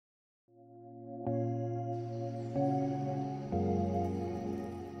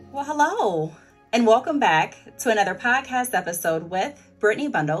Well, hello, and welcome back to another podcast episode with Brittany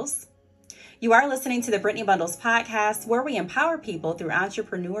Bundles. You are listening to the Brittany Bundles podcast, where we empower people through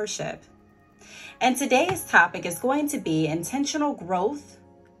entrepreneurship. And today's topic is going to be intentional growth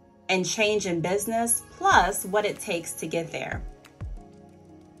and change in business, plus what it takes to get there.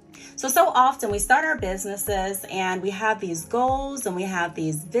 So often we start our businesses and we have these goals and we have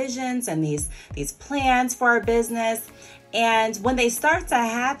these visions and these plans for our business. And when they start to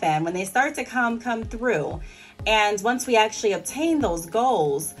happen, when they start to come through, and once we actually obtain those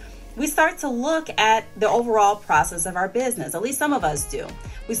goals, we start to look at the overall process of our business. At least some of us do.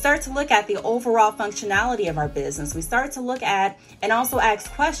 We start to look at the overall functionality of our business. We start to look at and also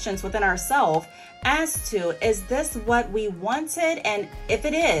ask questions within ourselves as to, is this what we wanted? And if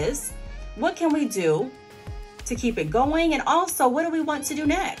it is, what can we do to keep it going? And also, what do we want to do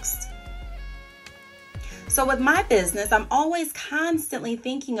next? So with my business, I'm always constantly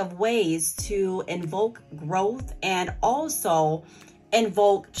thinking of ways to invoke growth and also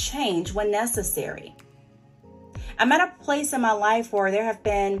invoke change when necessary. I'm at a place in my life where there have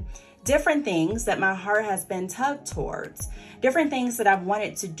been different things that my heart has been tugged towards, different things that I've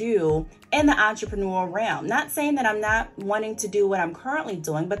wanted to do in the entrepreneurial realm. Not saying that I'm not wanting to do what I'm currently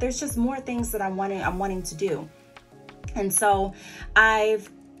doing, but there's just more things that I'm wanting to do. And so I've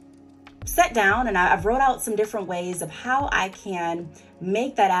sat down and I've wrote out some different ways of how I can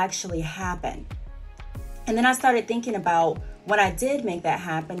make that actually happen. And then I started thinking about when I did make that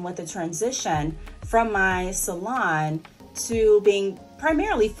happen with the transition from my salon to being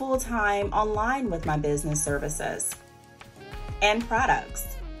primarily full-time online with my business services and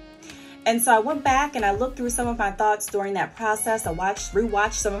products. And so I went back and I looked through some of my thoughts during that process. I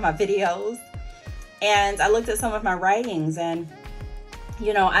rewatched some of my videos and I looked at some of my writings, and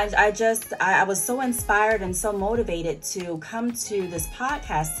I was so inspired and so motivated to come to this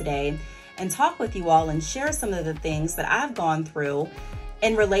podcast today and talk with you all and share some of the things that I've gone through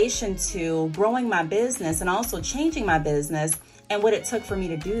in relation to growing my business and also changing my business and what it took for me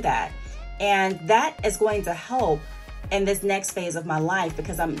to do that. And that is going to help in this next phase of my life,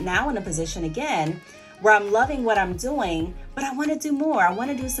 because I'm now in a position again where I'm loving what I'm doing, but I want to do more. I want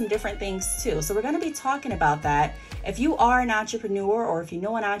to do some different things too. So we're going to be talking about that. If you are an entrepreneur, or if you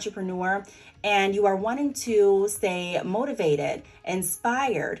know an entrepreneur and you are wanting to stay motivated,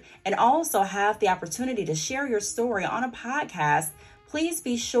 inspired, and also have the opportunity to share your story on a podcast, please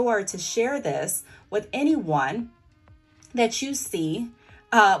be sure to share this with anyone that you see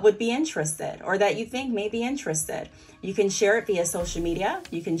would be interested, or that you think may be interested. You can share it via social media.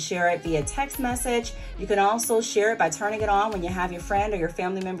 You can share it via text message. You can also share it by turning it on when you have your friend or your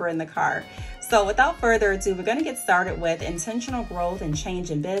family member in the car. So without further ado, we're going to get started with intentional growth and change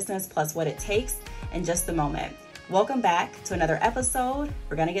in business, plus what it takes, in just a moment. Welcome back to another episode.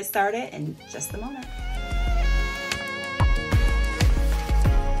 We're going to get started in just a moment.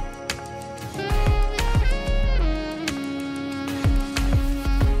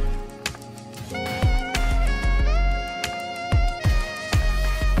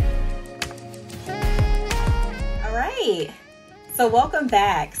 So welcome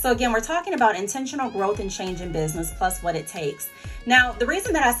back. So again, we're talking about intentional growth and change in business, plus what it takes. Now, the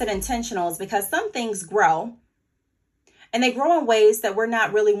reason that I said intentional is because some things grow, and they grow in ways that we're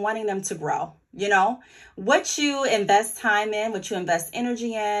not really wanting them to grow. What you invest time in, what you invest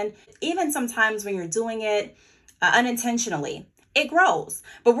energy in, even sometimes when you're doing it unintentionally, it grows.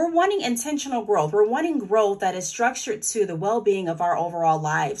 But we're wanting intentional growth. We're wanting growth that is structured to the well-being of our overall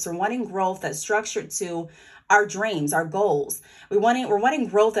lives. We're wanting growth that's structured to our dreams, our goals. We're wanting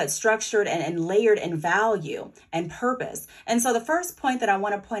growth that's structured and layered in value and purpose. And so the first point that I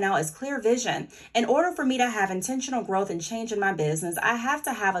want to point out is clear vision. In order for me to have intentional growth and change in my business, I have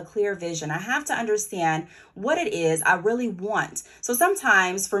to have a clear vision. I have to understand what it is I really want. So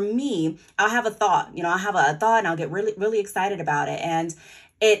sometimes for me, I'll have a thought, I'll have a thought and I'll get really, really excited about it. And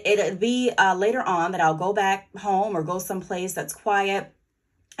it'll be later on that I'll go back home or go someplace that's quiet,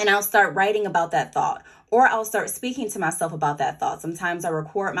 and I'll start writing about that thought, or I'll start speaking to myself about that thought. Sometimes I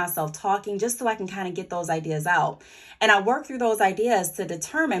record myself talking just so I can kind of get those ideas out. And I work through those ideas to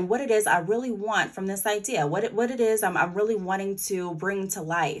determine what it is I really want from this idea, what it is I'm really wanting to bring to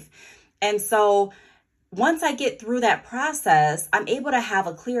life. And so once I get through that process, I'm able to have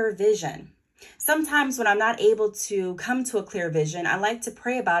a clearer vision. Sometimes when I'm not able to come to a clear vision, I like to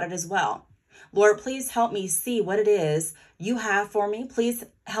pray about it as well. Lord, please help me see what it is you have for me. Please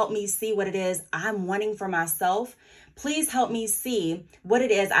help me see what it is I'm wanting for myself. Please help me see what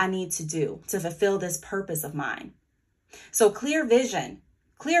it is I need to do to fulfill this purpose of mine. So clear vision,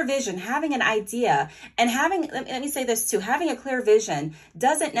 Clear vision, having an idea, and let me say this too, having a clear vision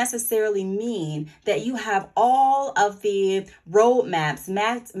doesn't necessarily mean that you have all of the roadmaps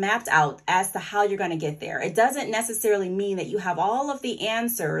mapped out as to how you're going to get there. It doesn't necessarily mean that you have all of the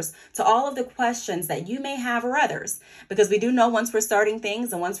answers to all of the questions that you may have or others, because we do know once we're starting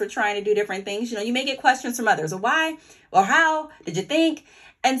things and once we're trying to do different things, you may get questions from others. Or why? Or how? Did you think?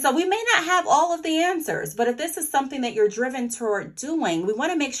 And so we may not have all of the answers, but if this is something that you're driven toward doing, we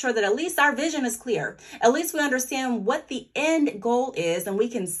want to make sure that at least our vision is clear. At least we understand what the end goal is and we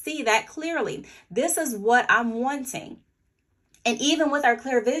can see that clearly. This is what I'm wanting. And even with our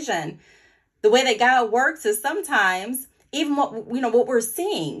clear vision, the way that God works is sometimes even what we're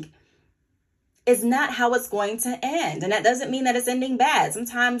seeing is not how it's going to end. And that doesn't mean that it's ending bad.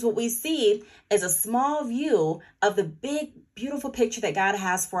 Sometimes what we see is a small view of the big, beautiful picture that God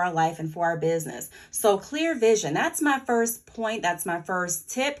has for our life and for our business. So clear vision, that's my first point. That's my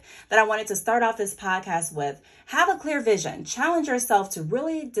first tip that I wanted to start off this podcast with. Have a clear vision. Challenge yourself to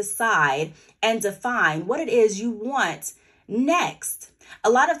really decide and define what it is you want next.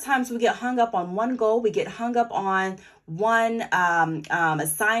 A lot of times we get hung up on one goal. We get hung up on one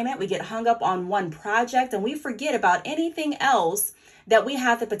assignment. We get hung up on one project, and we forget about anything else that we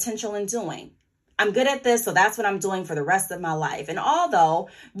have the potential in doing. I'm good at this, so that's what I'm doing for the rest of my life. And although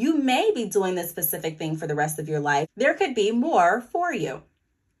you may be doing this specific thing for the rest of your life, there could be more for you.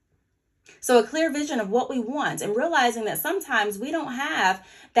 So a clear vision of what we want, and realizing that sometimes we don't have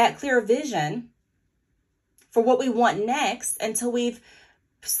that clear vision for what we want next until we've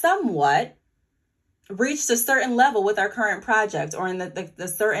somewhat reached a certain level with our current project or in the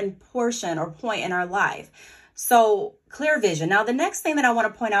certain portion or point in our life. So clear vision. Now, the next thing that I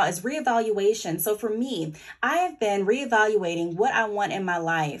want to point out is reevaluation. So for me, I have been reevaluating what I want in my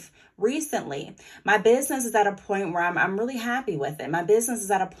life recently. My business is at a point where I'm really happy with it. My business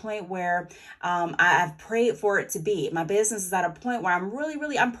is at a point where I've prayed for it to be. My business is at a point where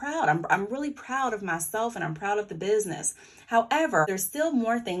I'm proud. I'm really proud of myself and I'm proud of the business. However, there's still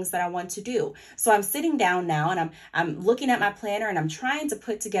more things that I want to do. So I'm sitting down now and I'm looking at my planner and I'm trying to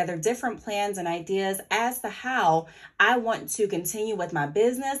put together different plans and ideas as to how I want to continue with my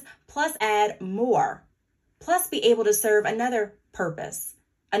business, plus add more, plus be able to serve another purpose,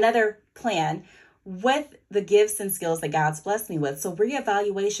 another plan with the gifts and skills that God's blessed me with. So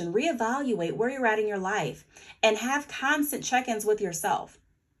reevaluate where you're at in your life and have constant check-ins with yourself.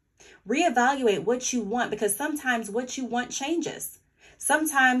 Reevaluate what you want, because sometimes what you want changes.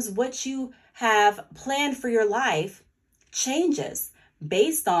 Sometimes what you have planned for your life changes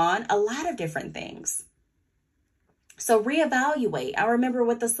based on a lot of different things. So reevaluate. I remember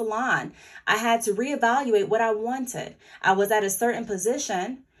with the salon, I had to reevaluate what I wanted. I was at a certain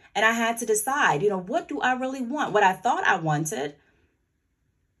position and I had to decide, what do I really want? What I thought I wanted.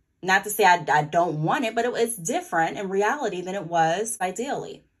 Not to say I don't want it, but it was different in reality than it was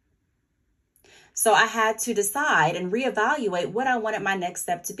ideally. So I had to decide and reevaluate what I wanted my next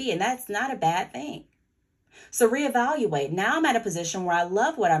step to be. And that's not a bad thing. So reevaluate. Now I'm at a position where I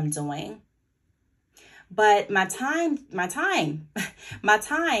love what I'm doing. But my time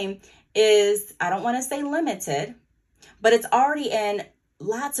is, I don't want to say limited, but it's already in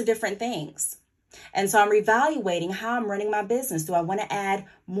lots of different things. And so I'm reevaluating how I'm running my business. Do I want to add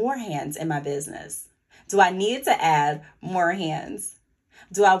more hands in my business? Do I need to add more hands?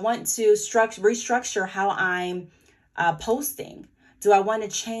 Do I want to restructure how I'm posting? Do I want to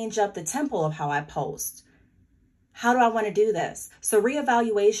change up the tempo of how I post? How do I want to do this? So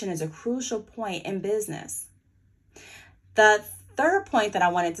reevaluation is a crucial point in business. The third point that I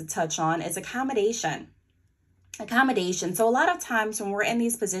wanted to touch on is accommodation. So a lot of times when we're in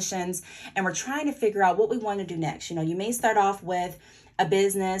these positions and we're trying to figure out what we want to do next, you may start off with a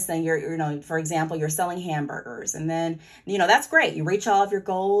business and you're for example, you're selling hamburgers, and then, that's great. You reach all of your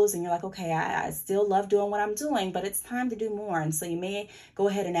goals and you're like, okay, I still love doing what I'm doing, but it's time to do more. And so you may go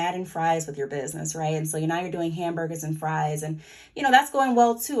ahead and add in fries with your business, right? And so now you're doing hamburgers and fries, and, that's going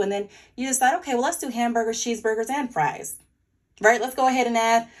well too. And then you decide, okay, well, let's do hamburgers, cheeseburgers, and fries, right? Let's go ahead and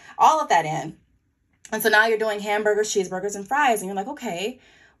add all of that in. And so now you're doing hamburgers, cheeseburgers, and fries, and you're like, okay,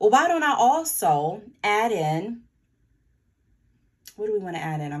 well, why don't I also add in, what do we want to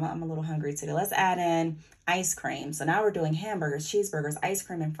add in? I'm a little hungry today. Let's add in ice cream. So now we're doing hamburgers, cheeseburgers, ice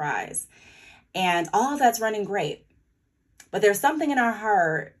cream, and fries. And all of that's running great. But there's something in our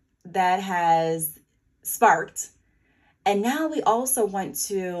heart that has sparked. And now we also want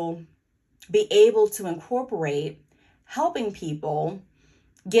to be able to incorporate helping people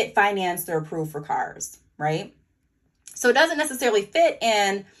get financed or approved for cars, right? So it doesn't necessarily fit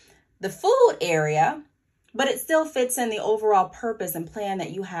in the food area, but it still fits in the overall purpose and plan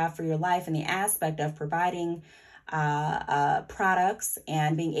that you have for your life, and the aspect of providing products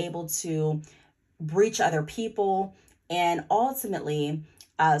and being able to reach other people and ultimately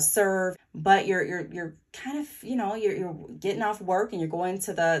serve. But you're kind of, you're getting off work and you're going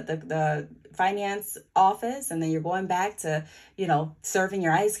to the finance office, and then you're going back to, serving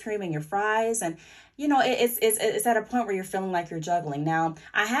your ice cream and your fries. And it's at a point where you're feeling like you're juggling. Now,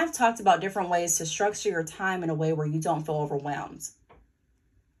 I have talked about different ways to structure your time in a way where you don't feel overwhelmed.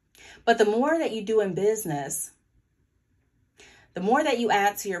 But the more that you do in business, the more that you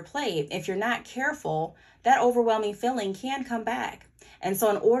add to your plate, if you're not careful, that overwhelming feeling can come back. And so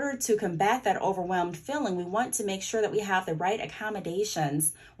in order to combat that overwhelmed feeling, we want to make sure that we have the right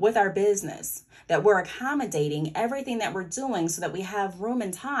accommodations with our business, that we're accommodating everything that we're doing so that we have room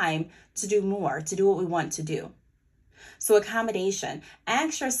and time to do more, to do what we want to do. So accommodation,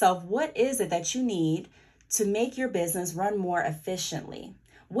 ask yourself, what is it that you need to make your business run more efficiently?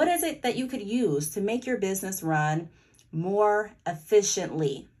 What is it that you could use to make your business run more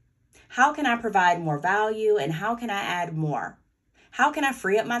efficiently? How can I provide more value, and how can I add more? How can I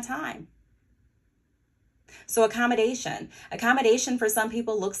free up my time? So accommodation for some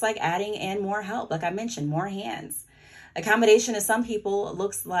people looks like adding in more help. Like I mentioned, more hands. Accommodation to some people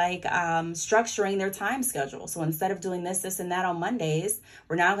looks like structuring their time schedule. So instead of doing this, and that on Mondays,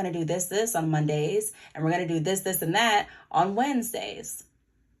 we're now going to do this on Mondays, and we're going to do this, and that on Wednesdays.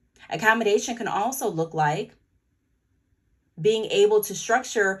 Accommodation can also look like being able to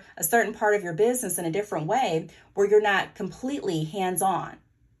structure a certain part of your business in a different way where you're not completely hands-on,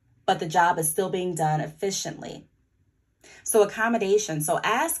 but the job is still being done efficiently. So accommodation. So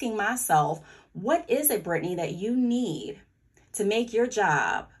asking myself, what is it, Brittany, that you need to make your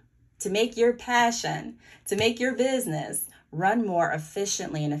job, to make your passion, to make your business run more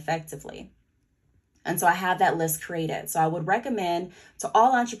efficiently and effectively? And so I have that list created. So I would recommend to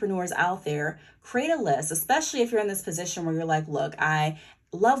all entrepreneurs out there, create a list, especially if you're in this position where you're like, look, I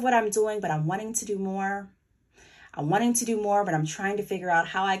love what I'm doing, but I'm wanting to do more. I'm wanting to do more, but I'm trying to figure out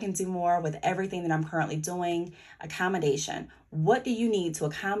how I can do more with everything that I'm currently doing. Accommodation. What do you need to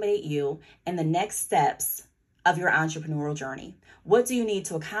accommodate you in the next steps of your entrepreneurial journey? What do you need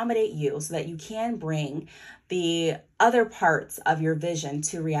to accommodate you so that you can bring the other parts of your vision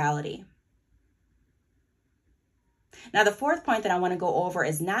to reality? Now, the fourth point that I want to go over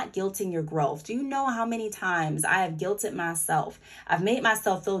is not guilting your growth. Do you know how many times I have guilted myself? I've made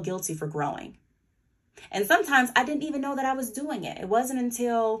myself feel guilty for growing. And sometimes I didn't even know that I was doing it. It wasn't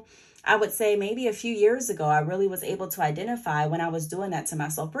until I would say maybe a few years ago, I really was able to identify when I was doing that to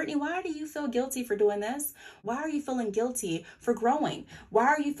myself. Brittany, why do you feel guilty for doing this? Why are you feeling guilty for growing? Why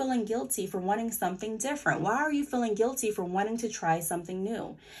are you feeling guilty for wanting something different? Why are you feeling guilty for wanting to try something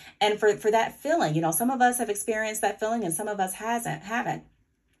new? And for that feeling, some of us have experienced that feeling and some of us haven't.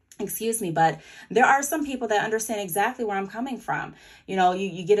 But there are some people that understand exactly where I'm coming from.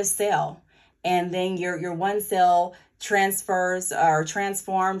 You get a sale, and then your one sale transfers or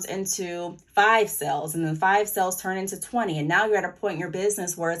transforms into 5 sales, and then 5 sales turn into 20. And now you're at a point in your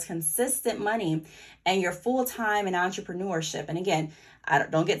business where it's consistent money and you're full-time in entrepreneurship. And again,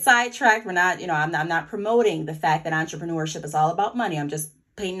 don't get sidetracked. We're not, I'm not promoting the fact that entrepreneurship is all about money. I'm just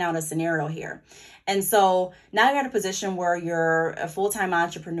painting out a scenario here. And so now you're at a position where you're a full-time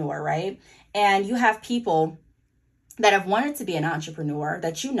entrepreneur, right? And you have people that have wanted to be an entrepreneur,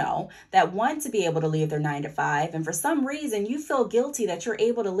 that want to be able to leave their 9-to-5. And for some reason, you feel guilty that you're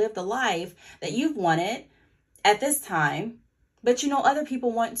able to live the life that you've wanted at this time, but other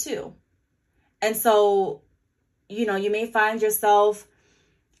people want to. And so, you may find yourself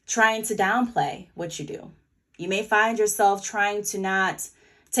trying to downplay what you do. You may find yourself trying to not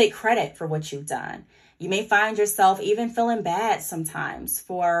take credit for what you've done. You may find yourself even feeling bad sometimes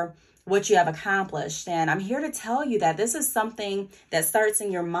for what you have accomplished. And I'm here to tell you that this is something that starts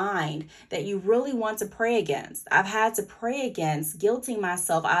in your mind that you really want to pray against. I've had to pray against guilting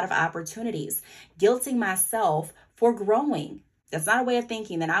myself out of opportunities, guilting myself for growing. That's not a way of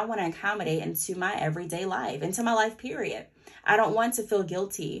thinking that I want to accommodate into my everyday life, into my life, period. I don't want to feel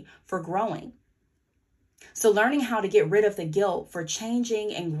guilty for growing. So learning how to get rid of the guilt for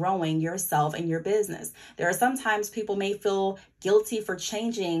changing and growing yourself and your business. There are sometimes people may feel guilty for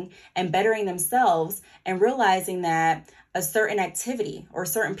changing and bettering themselves and realizing that a certain activity or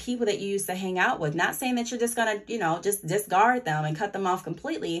certain people that you used to hang out with, not saying that you're just going to, just discard them and cut them off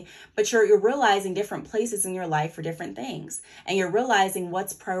completely, but you're realizing different places in your life for different things. And you're realizing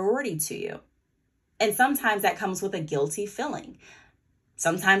what's priority to you. And sometimes that comes with a guilty feeling.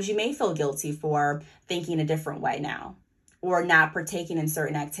 Sometimes you may feel guilty for thinking a different way now. or not partaking in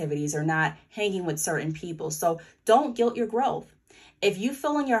certain activities or not hanging with certain people. So don't guilt your growth. If you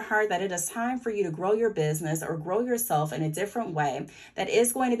feel in your heart that it is time for you to grow your business or grow yourself in a different way that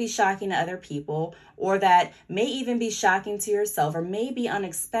is going to be shocking to other people, or that may even be shocking to yourself or may be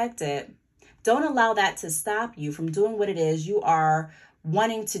unexpected, don't allow that to stop you from doing what it is you are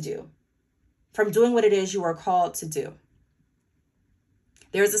wanting to do, from doing what it is you are called to do.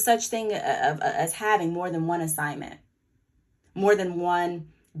 There is a such thing as having more than one assignment, more than one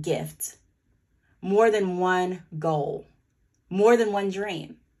gift, more than one goal, more than one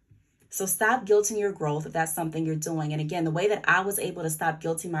dream. So stop guilting your growth if that's something you're doing. And again, the way that I was able to stop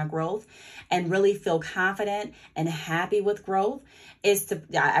guilting my growth and really feel confident and happy with growth is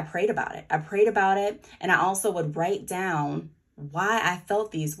I prayed about it. I prayed about it. And I also would write down why I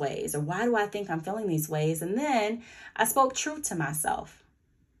felt these ways, or why do I think I'm feeling these ways? And then I spoke truth to myself.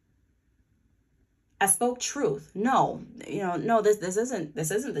 I spoke truth. No, this isn't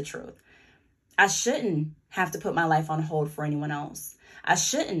the truth. I shouldn't have to put my life on hold for anyone else. I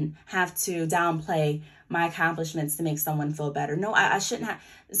shouldn't have to downplay my accomplishments to make someone feel better. No, I shouldn't have.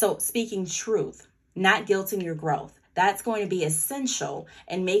 So speaking truth, not guilting your growth, that's going to be essential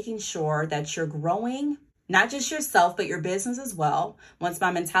in making sure that you're growing, not just yourself, but your business as well. Once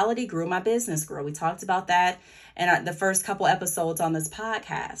my mentality grew, my business grew. We talked about that in the first couple episodes on this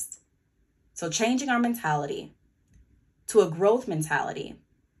podcast. So changing our mentality to a growth mentality,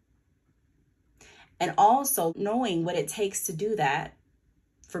 and also knowing what it takes to do that.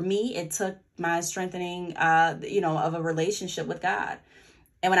 For me, it took my strengthening, of a relationship with God.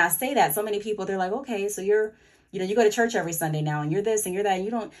 And when I say that, so many people, they're like, okay, so you go to church every Sunday now, and you're this and you're that. And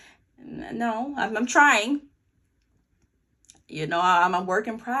you don't. No, I'm trying. I'm a work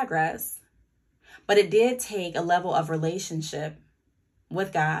in progress. But it did take a level of relationship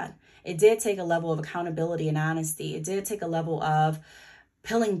with God. It did take a level of accountability and honesty. It did take a level of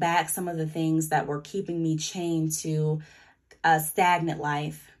peeling back some of the things that were keeping me chained to a stagnant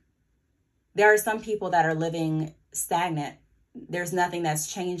life. There are some people that are living stagnant. There's nothing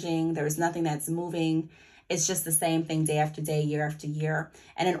that's changing. There's nothing that's moving. It's just the same thing day after day, year after year.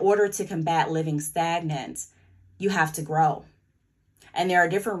 And in order to combat living stagnant, you have to grow. And there are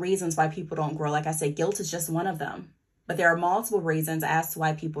different reasons why people don't grow. Like I said, guilt is just one of them. But there are multiple reasons as to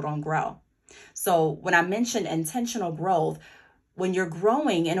why people don't grow. So when I mentioned intentional growth, when you're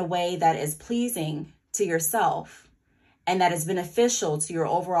growing in a way that is pleasing to yourself and that is beneficial to your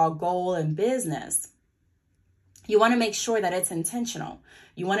overall goal in business, you want to make sure that it's intentional.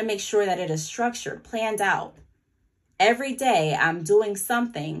 You want to make sure that it is structured, planned out. Every day I'm doing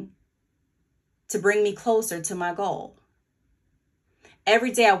something to bring me closer to my goal.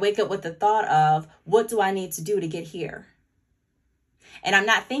 Every day I wake up with the thought of, what do I need to do to get here? And I'm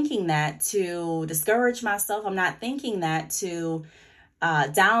not thinking that to discourage myself. I'm not thinking that to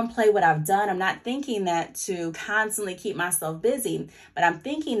downplay what I've done. I'm not thinking that to constantly keep myself busy, but I'm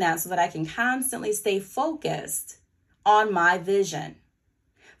thinking that so that I can constantly stay focused on my vision,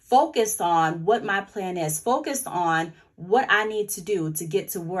 focused on what my plan is, focused on what I need to do to get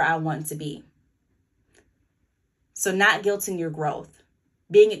to where I want to be. So not guilting your growth.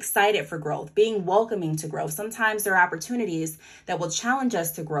 Being excited for growth, being welcoming to growth. Sometimes there are opportunities that will challenge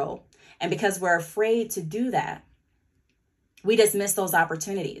us to grow. And because we're afraid to do that, we dismiss those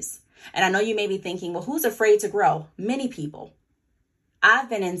opportunities. And I know you may be thinking, well, who's afraid to grow? Many people. I've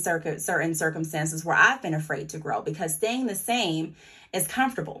been in certain circumstances where I've been afraid to grow because staying the same is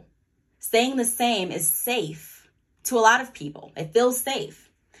comfortable. Staying the same is safe to a lot of people. It feels safe.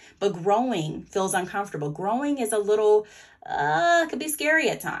 But growing feels uncomfortable. Growing is a little, could be scary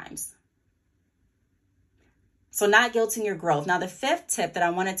at times. So not guilting your growth. Now, the fifth tip that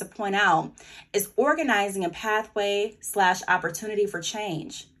I wanted to point out is organizing a pathway/opportunity for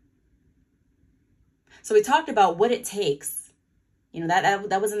change. So we talked about what it takes.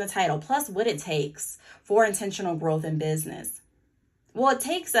 That was in the title, plus what it takes for intentional growth in business. Well, it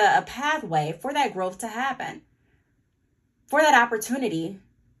takes a pathway for that growth to happen, for that opportunity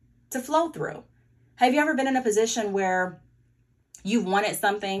to flow through. Have you ever been in a position where you wanted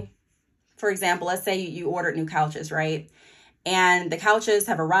something? For example, let's say you ordered new couches, right? And the couches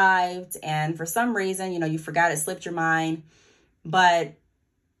have arrived, and for some reason, you forgot, it slipped your mind, but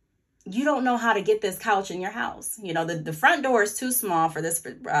you don't know how to get this couch in your house. The front door is too small for this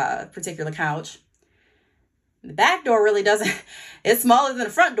particular couch. The back door really doesn't, it's smaller than the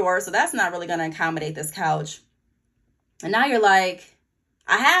front door, so that's not really going to accommodate this couch. And now you're like,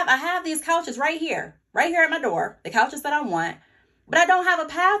 I have these couches right here at my door, the couches that I want, but I don't have a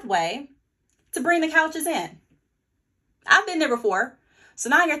pathway to bring the couches in. I've been there before. So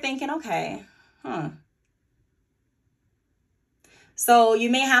now you're thinking, okay, So you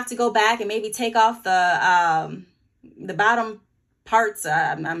may have to go back and maybe take off the bottom parts.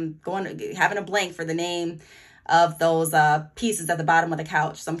 I'm having a blank for the name of those pieces at the bottom of the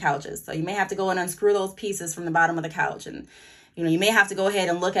couch, some couches. So you may have to go and unscrew those pieces from the bottom of the couch. And, you may have to go ahead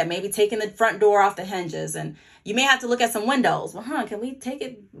and look at maybe taking the front door off the hinges. And you may have to look at some windows. Well, can we take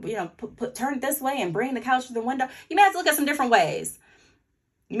it, turn it this way and bring the couch to the window? You may have to look at some different ways.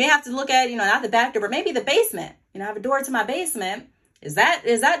 You may have to look at, not the back door, but maybe the basement. I have a door to my basement. Is that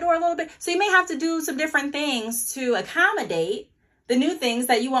door a little bit? So you may have to do some different things to accommodate the new things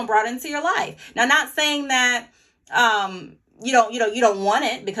that you want brought into your life. Now, not saying that you don't want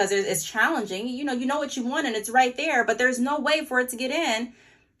it because it's challenging. You know what you want and it's right there, but there's no way for it to get in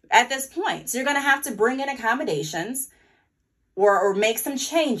at this point. So you're going to have to bring in accommodations or make some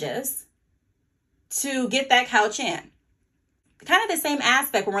changes to get that couch in. Kind of the same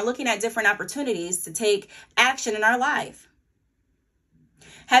aspect when we're looking at different opportunities to take action in our life.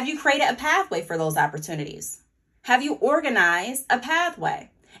 Have you created a pathway for those opportunities? Have you organized a pathway?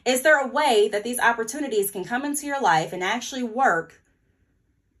 Is there a way that these opportunities can come into your life and actually work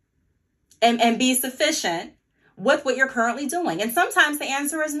and be sufficient with what you're currently doing? And sometimes the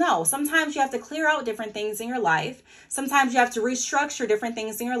answer is no. Sometimes you have to clear out different things in your life. Sometimes you have to restructure different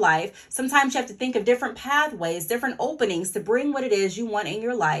things in your life. Sometimes you have to think of different pathways, different openings to bring what it is you want in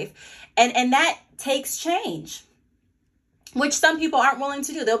your life. And that takes change, which some people aren't willing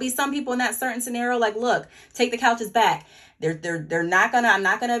to do. There'll be some people in that certain scenario like, look, take the couches back. I'm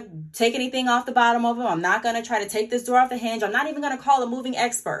not gonna take anything off the bottom of them. I'm not gonna try to take this door off the hinge. I'm not even gonna call a moving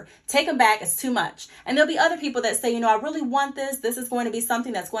expert. Take them back. It's too much. And there'll be other people that say, I really want this. This is going to be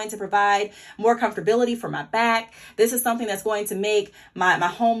something that's going to provide more comfortability for my back. This is something that's going to make my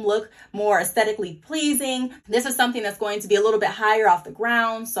home look more aesthetically pleasing. This is something that's going to be a little bit higher off the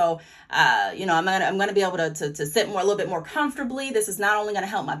ground. So, I'm gonna be able to sit a little bit more comfortably. This is not only gonna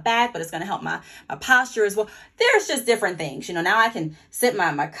help my back, but it's gonna help my posture as well. There's just different things. Now I can sit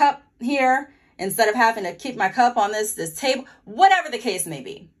my cup here instead of having to keep my cup on this table, whatever the case may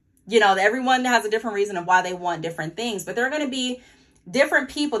be. Everyone has a different reason of why they want different things, but there are going to be different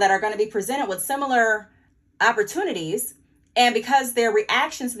people that are going to be presented with similar opportunities. And because their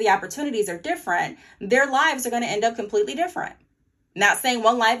reactions to the opportunities are different, their lives are going to end up completely different. Not saying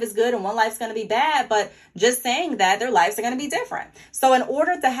one life is good and one life's going to be bad, but just saying that their lives are going to be different. So in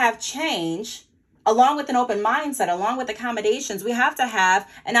order to have change, along with an open mindset, along with accommodations, we have to have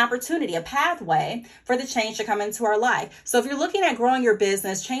an opportunity, a pathway for the change to come into our life. So if you're looking at growing your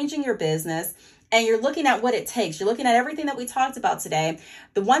business, changing your business, and you're looking at what it takes, you're looking at everything that we talked about today,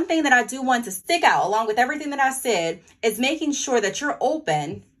 the one thing that I do want to stick out along with everything that I said is making sure that you're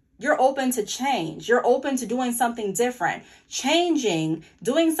open to change. You're open to doing something different. Changing,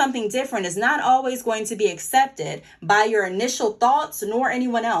 doing something different is not always going to be accepted by your initial thoughts nor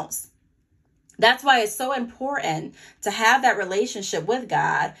anyone else. That's why it's so important to have that relationship with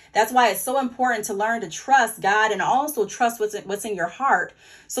God. That's why it's so important to learn to trust God and also trust what's in your heart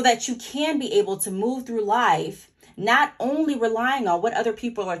so that you can be able to move through life, not only relying on what other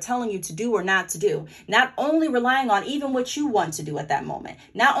people are telling you to do or not to do, not only relying on even what you want to do at that moment,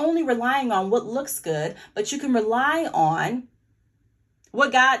 not only relying on what looks good, but you can rely on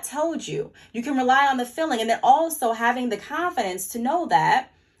what God told you. You can rely on the feeling, and then also having the confidence to know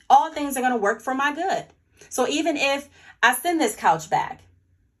that all things are going to work for my good. So even if I send this couch back,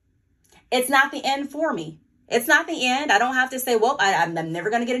 it's not the end for me. It's not the end. I don't have to say, well, I'm never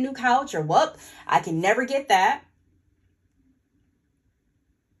going to get a new couch, or, well, I can never get that.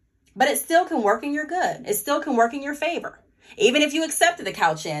 But it still can work in your good. It still can work in your favor. Even if you accepted the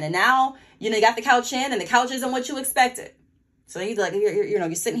couch in and now, you got the couch in and the couch isn't what you expected. So you're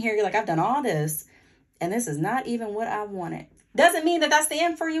sitting here, you're like, I've done all this and this is not even what I wanted. Doesn't mean that that's the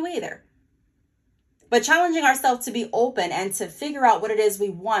end for you either. But challenging ourselves to be open and to figure out what it is we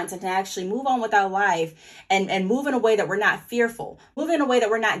want and to actually move on with our life and move in a way that we're not fearful. Move in a way that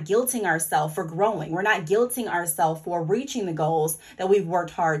we're not guilting ourselves for growing. We're not guilting ourselves for reaching the goals that we've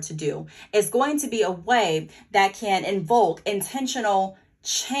worked hard to do. It's going to be a way that can invoke intentional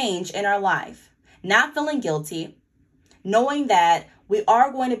change in our life. Not feeling guilty, knowing that we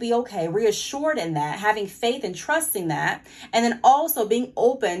are going to be okay, reassured in that, having faith and trusting that, and then also being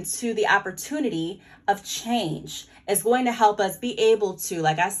open to the opportunity of change is going to help us be able to,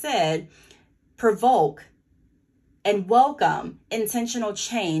 like I said, provoke and welcome intentional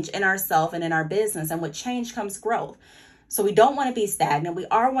change in ourselves and in our business. And with change comes growth. So we don't want to be stagnant. We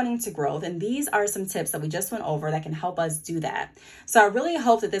are wanting to grow. And these are some tips that we just went over that can help us do that. So I really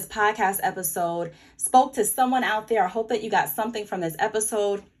hope that this podcast episode spoke to someone out there. I hope that you got something from this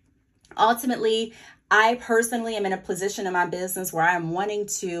episode. Ultimately, I personally am in a position in my business where I'm wanting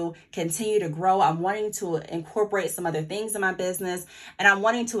to continue to grow. I'm wanting to incorporate some other things in my business, and I'm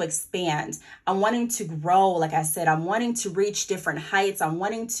wanting to expand. I'm wanting to grow. Like I said, I'm wanting to reach different heights. I'm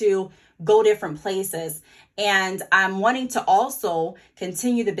wanting to go different places. And I'm wanting to also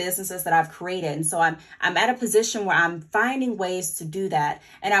continue the businesses that I've created. And so I'm at a position where I'm finding ways to do that.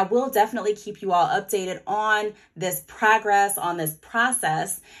 And I will definitely keep you all updated on this progress, on this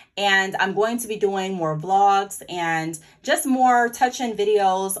process. And I'm going to be doing more vlogs and just more touch-in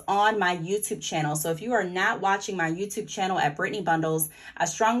videos on my YouTube channel. So if you are not watching my YouTube channel at Brittany Bundles, I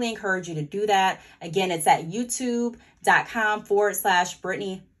strongly encourage you to do that. Again, it's at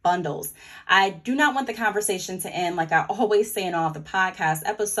youtube.com/Brittany Bundles. I do not want the conversation to end like I always say in all of the podcast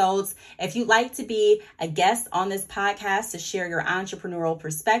episodes. If you'd like to be a guest on this podcast to share your entrepreneurial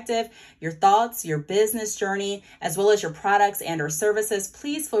perspective, your thoughts, your business journey, as well as your products and or services,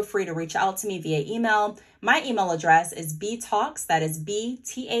 please feel free to reach out to me via email. My email address is btalks, that is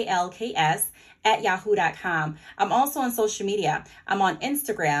BTALKS, @yahoo.com. I'm also on social media. I'm on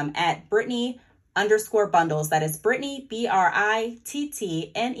Instagram at Brittany_Bundles. That is Brittany,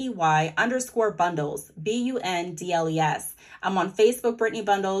 BRITTNEY_Bundles, BUNDLES. I'm on Facebook, Brittany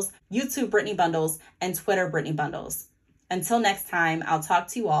Bundles, YouTube, Brittany Bundles, and Twitter, Brittany Bundles. Until next time, I'll talk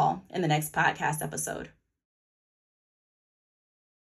to you all in the next podcast episode.